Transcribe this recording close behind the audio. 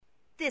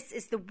This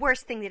is the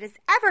worst thing that has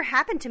ever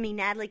happened to me,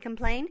 Natalie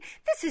complained.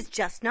 This is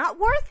just not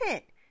worth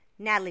it.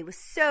 Natalie was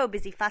so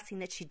busy fussing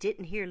that she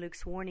didn't hear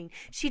Luke's warning.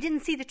 She didn't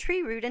see the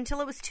tree root until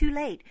it was too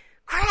late.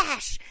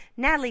 Crash!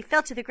 Natalie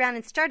fell to the ground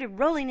and started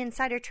rolling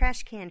inside her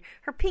trash can.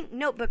 Her pink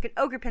notebook and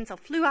ogre pencil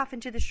flew off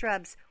into the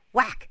shrubs.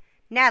 Whack!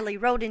 Natalie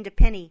rolled into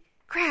Penny.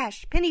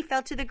 Crash! Penny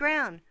fell to the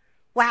ground.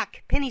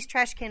 Whack! Penny's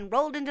trash can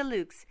rolled into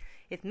Luke's.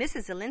 If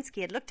Mrs. Zielinski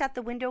had looked out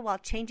the window while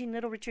changing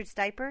little Richard's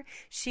diaper,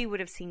 she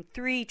would have seen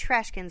 3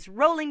 trash cans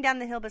rolling down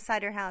the hill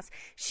beside her house.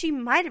 She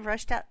might have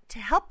rushed out to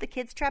help the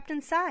kids trapped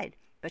inside.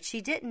 But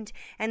she didn't,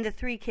 and the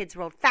 3 kids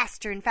rolled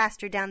faster and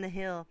faster down the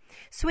hill.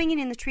 Swinging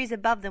in the trees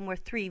above them were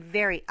 3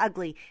 very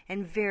ugly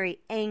and very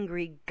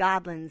angry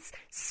goblins.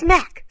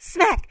 Smack!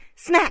 Smack!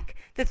 Smack!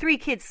 The 3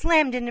 kids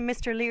slammed into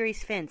Mr.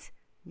 Leary's fence.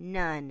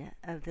 None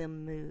of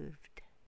them moved.